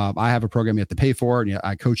 I have a program you have to pay for, and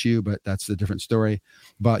I coach you, but that's a different story.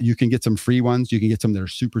 But you can get some free ones. You can get some that are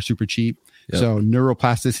super, super cheap. Yep. So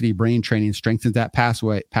neuroplasticity brain training strengthens that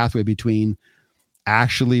pathway between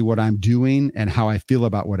actually what I'm doing and how I feel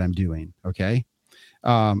about what I'm doing. Okay.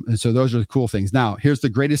 And so those are the cool things. Now, here's the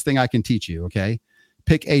greatest thing I can teach you. Okay.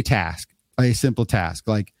 Pick a task, a simple task.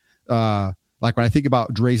 Like when I think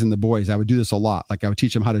about Dre's and the boys, I would do this a lot. Like, I would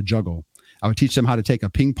teach them how to juggle. I would teach them how to take a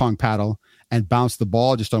ping pong paddle and bounce the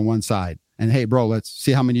ball just on one side. And hey, bro, let's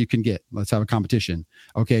see how many you can get. Let's have a competition.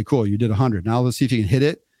 Okay, cool. You did 100. Now let's see if you can hit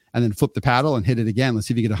it and then flip the paddle and hit it again. Let's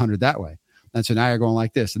see if you get 100 that way. And so now you're going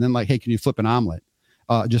like this. And then like, hey, can you flip an omelet?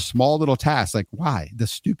 Just small little tasks. Like, why?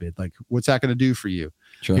 That's stupid. Like, what's that going to do for you?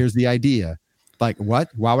 Sure. Here's the idea. Like, what?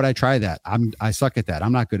 Why would I try that? I suck at that.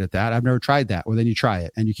 I'm not good at that. I've never tried that. Well, then you try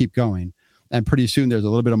it and you keep going. And pretty soon there's a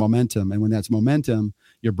little bit of momentum. And when that's momentum,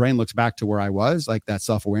 your brain looks back to where I was, like that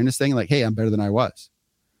self-awareness thing. Like, hey, I'm better than I was.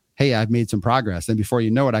 Hey, I've made some progress. And before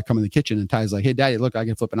you know it, I come in the kitchen and Ty's like, hey, Daddy, look, I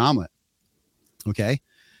can flip an omelet. Okay.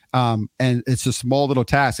 And it's a small little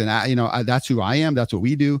task. And that's who I am. That's what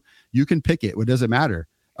we do. You can pick it. What does it matter?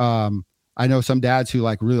 I know some dads who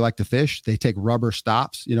really like to fish. They take rubber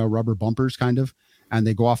stops, rubber bumpers kind of, and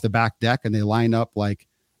they go off the back deck and they line up like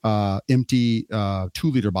empty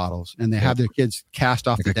 2-liter bottles, and they have their kids cast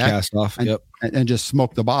off the deck and just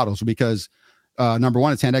smoke the bottles because number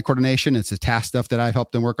one, it's hand-eye coordination. It's the task stuff that I've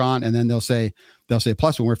helped them work on. And then they'll say,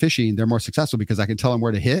 plus when we're fishing, they're more successful because I can tell them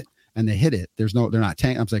where to hit and they hit it. They're not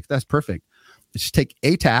tank. I'm like, that's perfect. Just take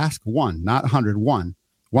a task, one, not 100, one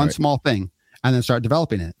right. Small thing, and then start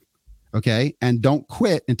developing it. Okay. And don't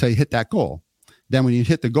quit until you hit that goal. Then when you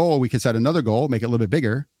hit the goal, we can set another goal, make it a little bit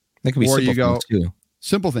bigger. That can be simple things too.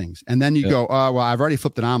 Simple things. And then you go, oh, well, I've already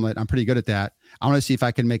flipped an omelet. I'm pretty good at that. I want to see if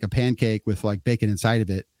I can make a pancake with like bacon inside of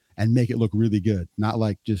it and make it look really good. Not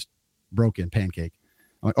like just broken pancake.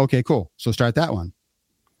 I'm like, okay, cool. So start that one.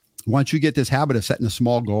 once you get this habit of setting a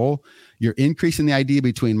small goal, you're increasing the idea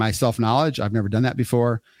between my self-knowledge, I've never done that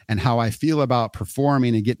before, and how I feel about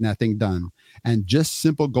performing and getting that thing done. And just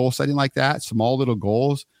simple goal setting like that, small little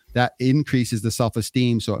goals, that increases the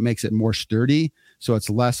self-esteem. So it makes it more sturdy. So it's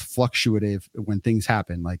less fluctuative when things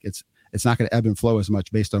happen. Like it's not going to ebb and flow as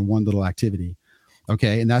much based on one little activity.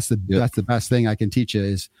 Okay. And that's the best thing I can teach you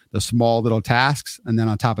is the small little tasks. And then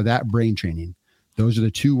on top of that, brain training. Those are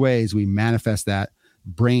the two ways we manifest that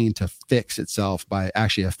brain to fix itself by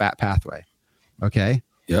actually a fat pathway. Okay.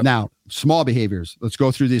 Yep. Now, small behaviors. Let's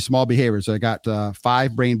go through these small behaviors. I got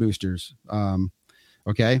 5 brain boosters.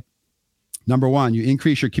 Okay. Number 1, you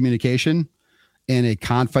increase your communication in a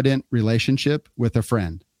confident relationship with a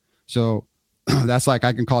friend. So that's like,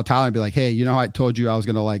 I can call Tyler and be like, hey, you know how I told you I was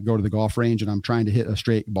going to like go to the golf range and I'm trying to hit a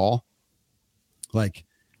straight ball? Like,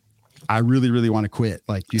 I really, really want to quit.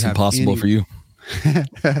 Like, do you it's have impossible for you.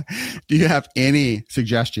 Do you have any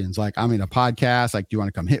suggestions? Like, I'm in a podcast, like, do you want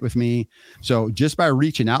to come hit with me? So just by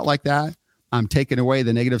reaching out like that, I'm taking away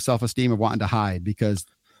the negative self-esteem of wanting to hide, because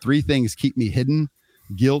 3 things keep me hidden: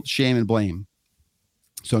 guilt, shame, and blame.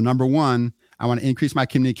 So number 1, I want to increase my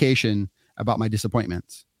communication about my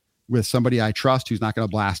disappointments with somebody I trust who's not going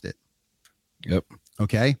to blast it. Yep.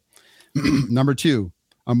 Okay. Number 2,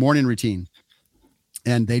 a morning routine.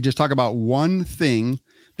 And they just talk about one thing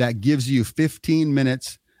that gives you 15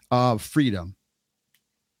 minutes of freedom.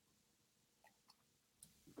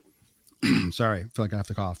 Sorry, I feel like I have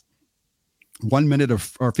to cough. 1 minute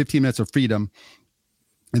or 15 minutes of freedom.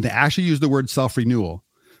 And they actually use the word self-renewal.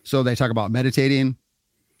 So they talk about meditating,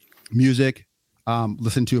 music,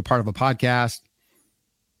 listen to a part of a podcast,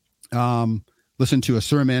 listen to a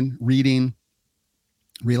sermon, reading,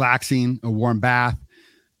 relaxing, a warm bath.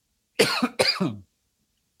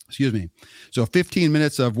 Excuse me. So 15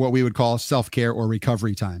 minutes of what we would call self-care or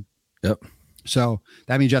recovery time. Yep. So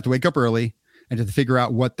that means you have to wake up early and you have to figure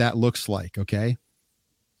out what that looks like. Okay.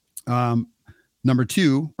 Number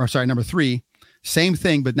 3, same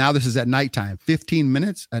thing, but now this is at nighttime, 15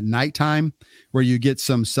 minutes at nighttime where you get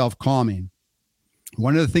some self-calming.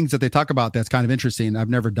 One of the things that they talk about that's kind of interesting, I've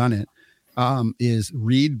never done it, is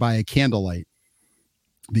read by a candlelight,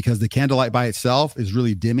 because the candlelight by itself is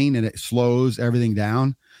really dimming and it slows everything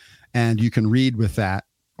down. And you can read with that,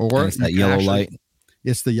 or it's that yellow light.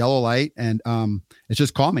 It's the yellow light, and it's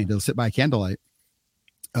just calming to sit by a candlelight.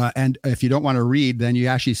 And if you don't want to read, then you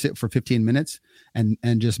actually sit for 15 minutes and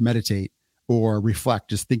just meditate or reflect.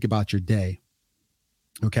 Just think about your day.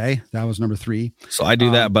 Okay, that was number 3. So I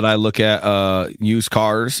do that, but I look at used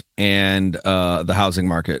cars and the housing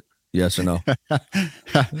market. Yes or no?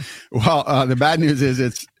 Well, the bad news is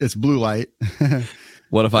it's blue light.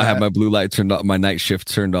 What if I have my blue light turned on, my night shift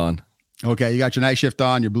turned on? Okay, you got your night shift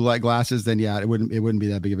on, your blue light glasses, then yeah, it wouldn't be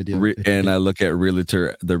that big of a deal. And I look at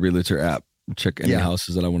the realtor app, check any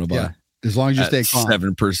houses that I want to buy. Yeah. As long as you stay calm.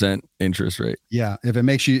 7% interest rate. Yeah. If it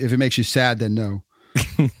makes you sad, then no.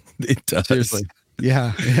 It does. Seriously.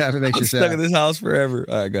 Yeah. If it makes you sad. Stuck in this house forever.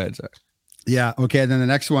 All right, go ahead. Sorry. Yeah. Okay. Then the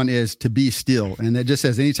next one is to be still. And it just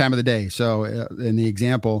says any time of the day. So in the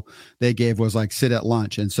example they gave was like sit at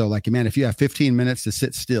lunch. And so like, man, if you have 15 minutes to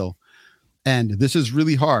sit still, and this is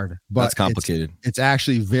really hard, but that's complicated. It's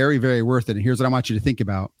actually very, very worth it. And here's what I want you to think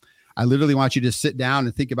about. I literally want you to sit down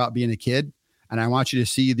and think about being a kid. And I want you to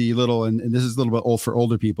see the little, and this is a little bit old for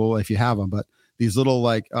older people if you have them, but these little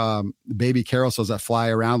like baby carousels that fly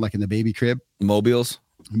around like in the baby crib. Mobile.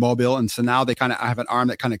 And so now I have an arm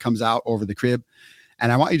that kind of comes out over the crib.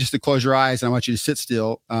 And I want you just to close your eyes and I want you to sit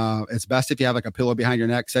still. It's best if you have like a pillow behind your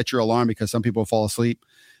neck, set your alarm because some people fall asleep.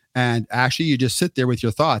 And actually you just sit there with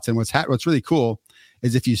your thoughts. And what's really cool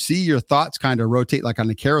is if you see your thoughts kind of rotate like on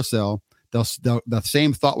the carousel, the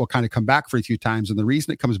same thought will kind of come back for a few times. And the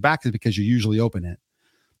reason it comes back is because you usually open it.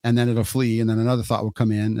 And then it'll flee, and then another thought will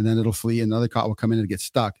come in, and then it'll flee, and another thought will come in and get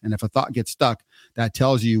stuck. And if a thought gets stuck, that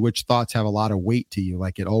tells you which thoughts have a lot of weight to you.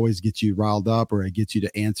 Like it always gets you riled up or it gets you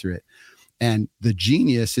to answer it. And the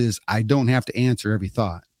genius is I don't have to answer every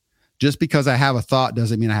thought. Just because I have a thought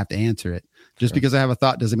doesn't mean I have to answer it. Just because I have a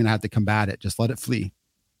thought doesn't mean I have to combat it. Just let it flee.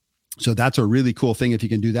 So that's a really cool thing if you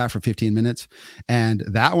can do that for 15 minutes. And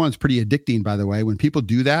that one's pretty addicting, by the way. When people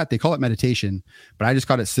do that, they call it meditation, but I just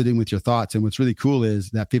call it sitting with your thoughts. And what's really cool is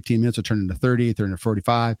that 15 minutes will turn into 30, turn into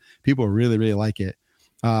 45. People really, really like it.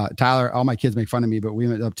 Tyler, all my kids make fun of me, but we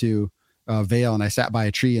went up to Vail and I sat by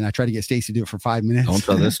a tree and I tried to get Stacy to do it for 5 minutes. Don't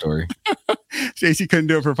tell this story. Stacy couldn't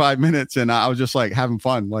do it for 5 minutes. And I was just like having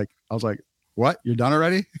fun. Like, I was like, what? You're done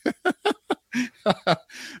already?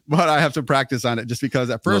 But I have to practice on it just because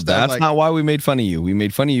at first that's not why we made fun of you. We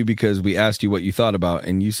made fun of you because we asked you what you thought about,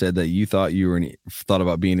 and you said that you thought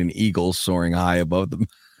about being an eagle soaring high above them.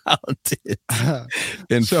 mountains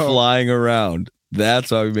and flying around.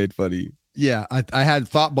 That's why we made fun of you. Yeah, I had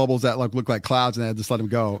thought bubbles that looked like clouds, and I just let them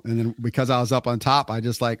go. And then because I was up on top, I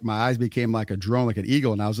just like my eyes became like a drone, like an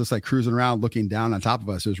eagle, and I was just like cruising around, looking down on top of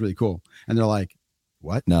us. It was really cool. And they're like,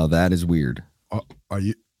 "What? Now that is weird. Are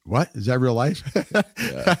you? What is that real life?"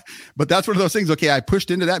 Yeah. But that's one of those things. Okay, I pushed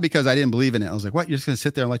into that because I didn't believe in it. I was like, "What? You're just gonna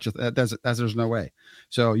sit there and let you?" There's no way.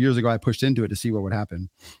 So years ago, I pushed into it to see what would happen.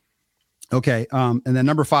 Okay, and then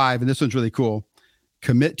number 5, and this one's really cool.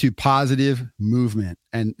 Commit to positive movement.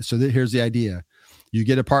 And so here's the idea. You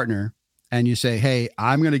get a partner and you say, hey,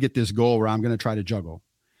 I'm going to get this goal where I'm going to try to juggle.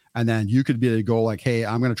 And then you could be a goal like, hey,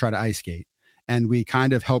 I'm going to try to ice skate. And we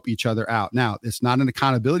kind of help each other out. Now, it's not an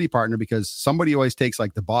accountability partner because somebody always takes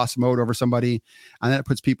like the boss mode over somebody. And then it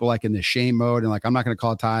puts people like in the shame mode. And like, I'm not going to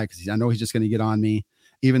call Ty because I know he's just going to get on me.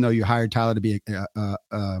 Even though you hired Tyler to be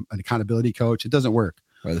an accountability coach, it doesn't work.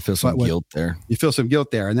 Right, there feels some guilt there. You feel some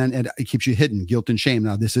guilt there, and then it keeps you hidden, guilt and shame.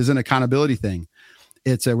 Now, this is an accountability thing.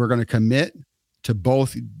 It's we're going to commit to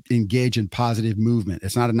both engage in positive movement.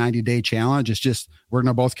 It's not a 90-day challenge. It's just we're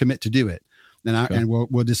going to both commit to do it. And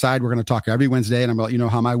we'll decide. We're going to talk every Wednesday, and I'm going to let you know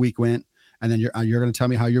how my week went, and then you're going to tell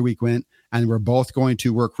me how your week went, and we're both going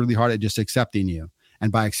to work really hard at just accepting you.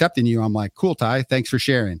 And by accepting you, I'm like, cool, Ty, thanks for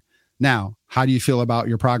sharing. Now, how do you feel about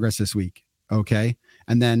your progress this week? Okay,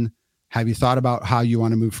 and then. Have you thought about how you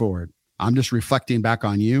want to move forward? I'm just reflecting back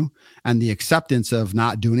on you, and the acceptance of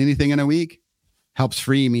not doing anything in a week helps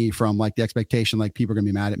free me from like the expectation, like people are going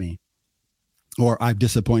to be mad at me or I've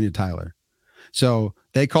disappointed Tyler. So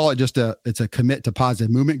they call it it's a commit to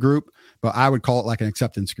positive movement group, but I would call it like an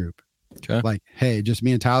acceptance group. Okay. Like, hey, just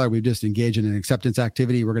me and Tyler, we've just engaged in an acceptance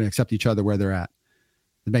activity. We're going to accept each other where they're at.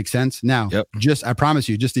 It makes sense. Now, I promise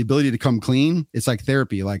you, just the ability to come clean. It's like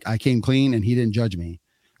therapy. Like I came clean and he didn't judge me.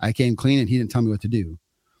 I came clean and he didn't tell me what to do,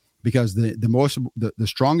 because the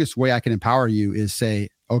strongest way I can empower you is say,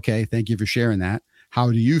 okay, thank you for sharing that. How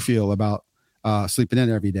do you feel about sleeping in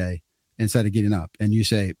every day instead of getting up? And you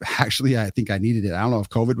say, actually, I think I needed it. I don't know if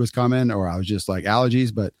COVID was coming or I was just like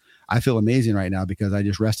allergies, but I feel amazing right now because I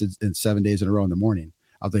just rested in 7 days in a row in the morning.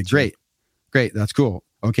 I was like, great. That's cool.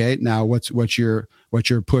 Okay. Now what's your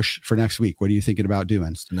push for next week? What are you thinking about doing?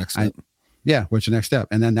 What's the next step? What's the next step?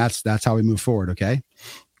 And then that's how we move forward. Okay.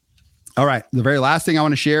 All right. The very last thing I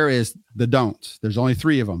want to share is the don'ts. There's only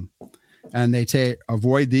 3 of them, and they say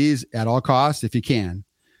avoid these at all costs if you can.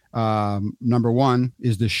 Number 1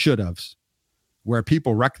 is the should-haves, where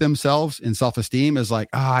people wreck themselves in self-esteem is like,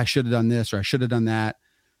 I should have done this or I should have done that.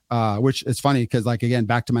 Which it's funny because, like, again,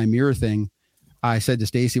 back to my mirror thing, I said to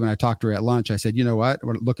Stacy when I talked to her at lunch, I said, you know what?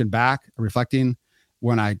 Looking back, reflecting,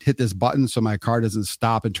 when I hit this button so my car doesn't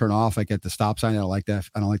stop and turn off, like at the stop sign, I don't like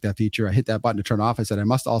that feature. I hit that button to turn off. I said, I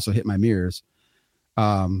must also hit my mirrors.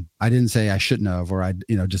 I didn't say I shouldn't have, or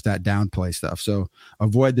just that downplay stuff. So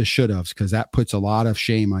avoid the should haves, because that puts a lot of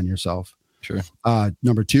shame on yourself. Sure.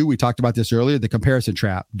 Number 2, we talked about this earlier, the comparison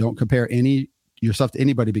trap. Don't compare yourself to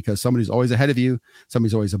anybody, because somebody's always ahead of you.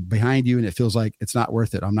 Somebody's always behind you. And it feels like it's not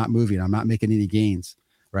worth it. I'm not moving. I'm not making any gains.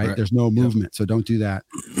 Right? There's no movement. So don't do that.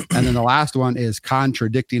 And then the last one is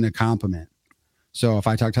contradicting a compliment. So if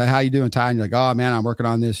I talk to how you doing, Ty, and you're like, oh man, I'm working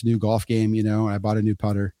on this new golf game, and I bought a new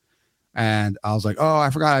putter. And I was like, oh,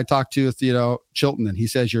 I forgot I talked to, Chilton, and he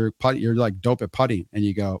says you're like dope at putting. And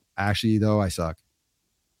you go, actually, though, I suck.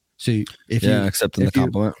 So accepting the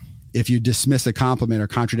compliment. If you dismiss a compliment or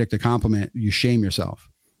contradict a compliment, you shame yourself.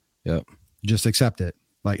 Yep. Just accept it.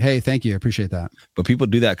 Like, hey, thank you. I appreciate that. But people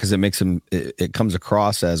do that because it makes them, it comes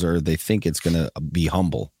across as, or they think it's going to be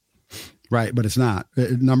humble. Right. But it's not.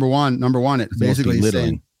 Number one, it's basically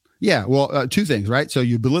saying, yeah, well, 2 things, right? So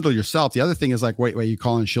you belittle yourself. The other thing is like, wait, you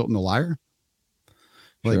calling Chilton a liar?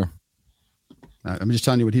 Like, sure. I'm just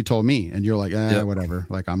telling you what he told me. And you're like, whatever.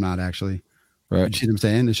 Like, I'm not actually. Right. You see what I'm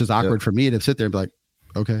saying? It's just awkward for me to sit there and be like,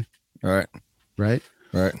 okay. All right. Right.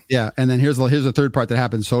 Right. Yeah. And then here's the third part that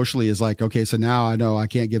happens socially is like, okay, so now I know I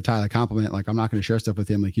can't give Tyler a compliment. Like, I'm not going to share stuff with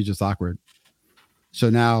him. Like, he's just awkward. So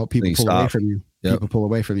now people pull away from you. Yep. People pull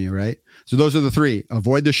away from you. Right. So those are the 3.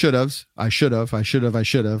 Avoid the should haves. I should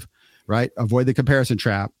have. Right. Avoid the comparison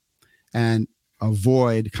trap, and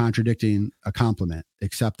avoid contradicting a compliment.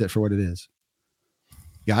 Accept it for what it is.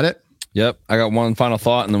 Got it? Yep. I got one final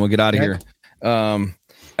thought and then we'll get out of here.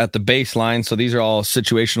 At the baseline, so these are all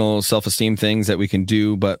situational self-esteem things that we can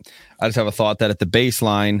do, but I just have a thought that at the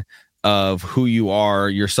baseline of who you are,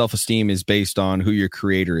 your self-esteem is based on who your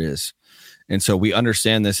creator is. And so we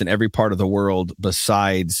understand this in every part of the world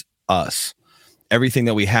besides us. Everything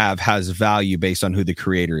that we have has value based on who the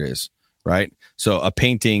creator is, right? So a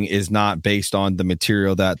painting is not based on the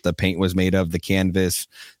material that the paint was made of, the canvas.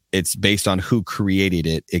 it's based on who created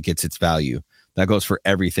it. It gets its value. That goes for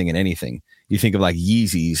everything and anything. You think of like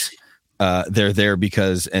Yeezys. They're there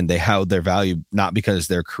because, and they have their value, not because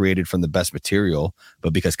they're created from the best material,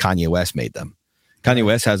 but because Kanye West made them. Kanye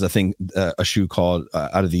West has a shoe called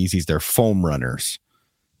out of the Yeezys. They're foam runners.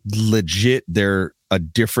 Legit. They're a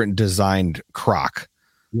different designed Croc.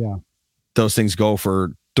 Yeah. Those things go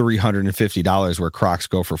for $350 where Crocs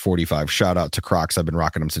go for $45. Shout out to Crocs. I've been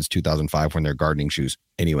rocking them since 2005 when they're gardening shoes.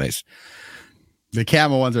 Anyways, the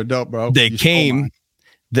camel ones are dope, bro. They came.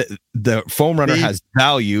 The foam runner has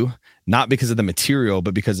value, not because of the material,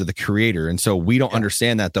 but because of the creator. And so we don't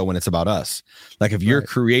understand that though when it's about us. Like if you're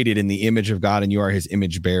created in the image of God and you are his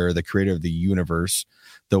image bearer, the creator of the universe,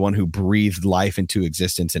 the one who breathed life into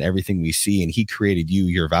existence and everything we see, and he created you,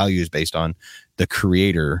 your value is based on the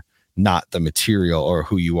creator, not the material or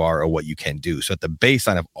who you are or what you can do. So at the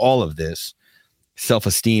baseline of all of this,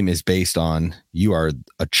 self-esteem is based on you are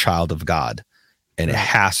a child of God. And it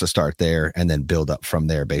has to start there and then build up from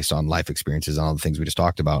there based on life experiences and all the things we just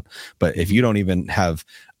talked about. But if you don't even have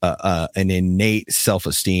an innate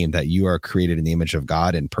self-esteem that you are created in the image of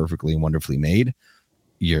God and perfectly and wonderfully made,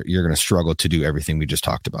 you're going to struggle to do everything we just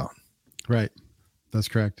talked about. Right. That's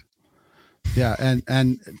correct. Yeah.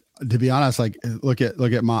 And to be honest, like look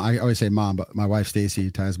at mom. I always say mom, but my wife,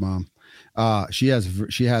 Stacy, Ty's mom, she has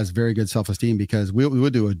very good self-esteem because we'll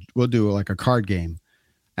do like a card game.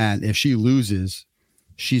 And if she loses,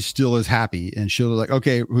 she still is happy and she'll like,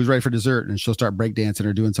 okay, who's ready for dessert? And she'll start breakdancing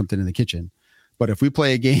or doing something in the kitchen. But if we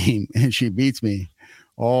play a game and she beats me,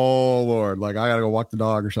 oh Lord, like I gotta go walk the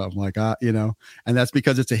dog or something like that, and that's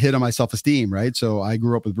because it's a hit on my self-esteem. Right. So I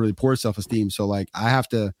grew up with really poor self-esteem. So like I have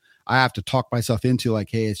to talk myself into like,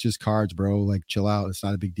 hey, it's just cards, bro. Like chill out. It's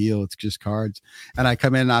not a big deal. It's just cards. And I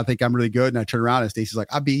come in and I think I'm really good. And I turn around and Stacey's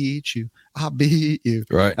like, I beat you.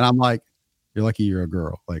 Right. And I'm like, you're lucky you're a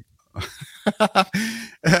girl. Like,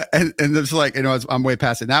 and it's like, I'm way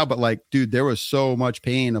past it now, but like, dude, there was so much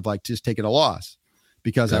pain of like, just taking a loss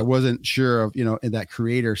because I wasn't sure of, in that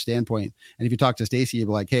creator standpoint. And if you talk to Stacey, you'd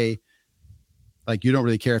be like, hey, like, you don't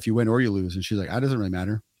really care if you win or you lose. And she's like, it doesn't really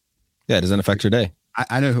matter. Yeah. It doesn't affect your day.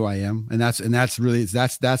 I know who I am. And that's really,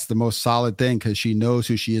 that's the most solid thing. Cause she knows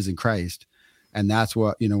who she is in Christ. And that's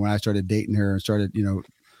what, when I started dating her and started,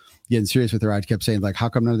 getting serious with her, I kept saying like, how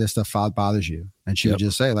come none of this stuff bothers you? And she would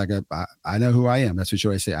just say like, I know who I am. That's what she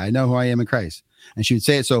always say. I know who I am in Christ. And she would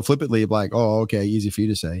say it so flippantly like, oh, okay. Easy for you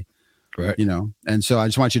to say, right. And so I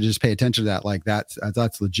just want you to just pay attention to that. Like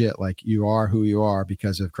that's legit. Like you are who you are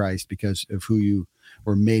because of Christ, because of who you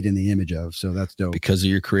were made in the image of. So that's dope. Because of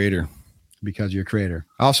your creator. Because of your creator.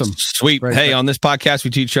 Awesome. Sweet. Right. Hey, on this podcast, we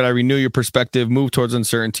teach you how to renew your perspective, move towards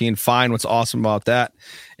uncertainty, and find what's awesome about that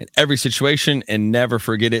in every situation. And never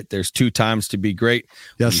forget it. There's 2 times to be great.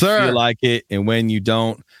 Yes, sir. You feel like it. And when you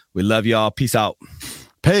don't, we love y'all. Peace out.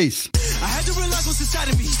 Peace. I had to realize what's inside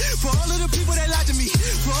of me. For all of the people that lied to me.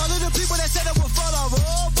 For all of the people that said I would fall off.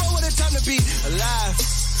 Oh, boy, what a time to be alive.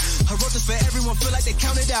 I wrote this for everyone, feel like they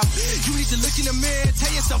counted out. You need to look in the mirror and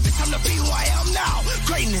tell yourself it's time to be who I am now.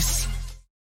 Greatness.